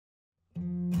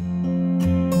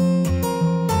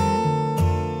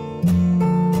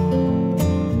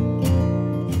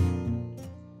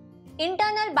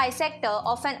bisector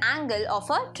of an angle of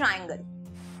a triangle.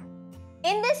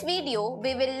 In this video,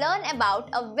 we will learn about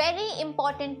a very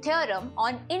important theorem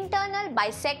on internal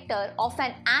bisector of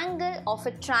an angle of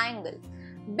a triangle.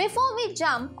 Before we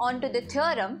jump onto the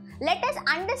theorem, let us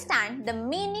understand the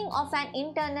meaning of an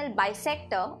internal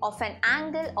bisector of an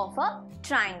angle of a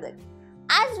triangle.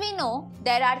 As we know,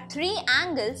 there are three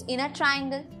angles in a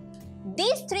triangle.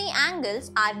 These three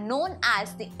angles are known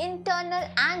as the internal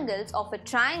angles of a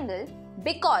triangle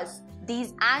because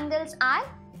these angles are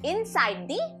inside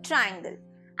the triangle.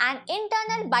 An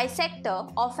internal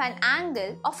bisector of an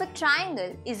angle of a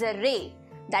triangle is a ray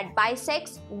that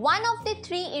bisects one of the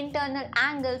three internal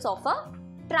angles of a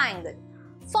triangle.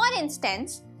 For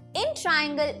instance, in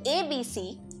triangle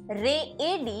ABC, ray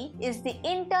AD is the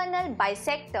internal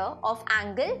bisector of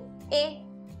angle A.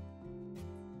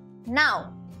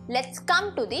 Now, let's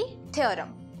come to the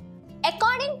theorem.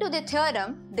 According to the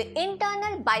theorem, the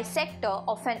internal bisector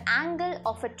of an angle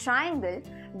of a triangle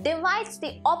divides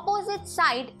the opposite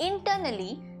side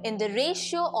internally in the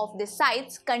ratio of the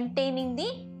sides containing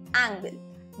the angle.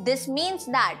 This means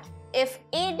that if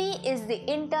AD is the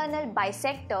internal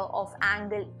bisector of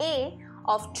angle A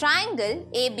of triangle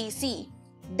ABC,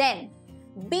 then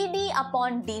BD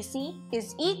upon DC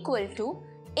is equal to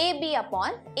AB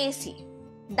upon AC.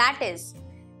 That is,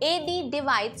 AD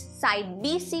divides side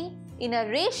BC in a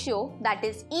ratio that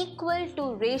is equal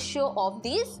to ratio of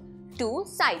these two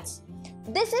sides.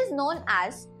 This is known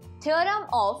as theorem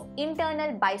of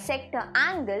internal bisector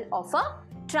angle of a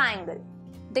triangle.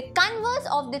 The converse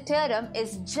of the theorem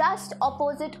is just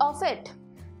opposite of it.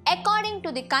 According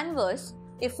to the converse,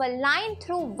 if a line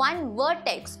through one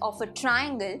vertex of a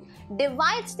triangle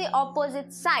divides the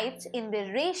opposite sides in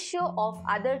the ratio of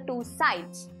other two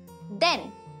sides,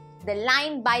 then the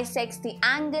line bisects the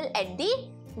angle at the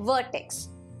vertex.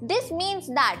 This means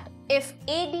that if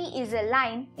AD is a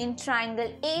line in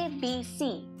triangle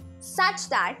ABC such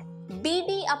that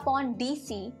BD upon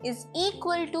DC is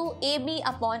equal to AB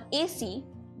upon AC,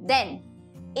 then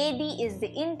AD is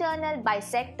the internal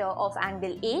bisector of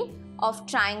angle A of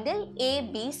triangle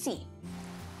ABC.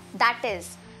 That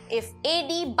is, if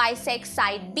AD bisects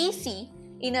side BC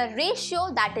in a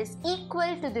ratio that is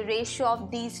equal to the ratio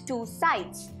of these two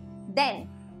sides, then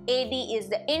AD is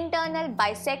the internal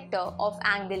bisector of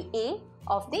angle A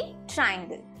of the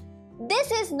triangle.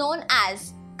 This is known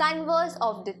as converse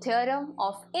of the theorem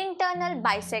of internal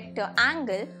bisector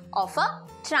angle of a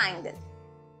triangle.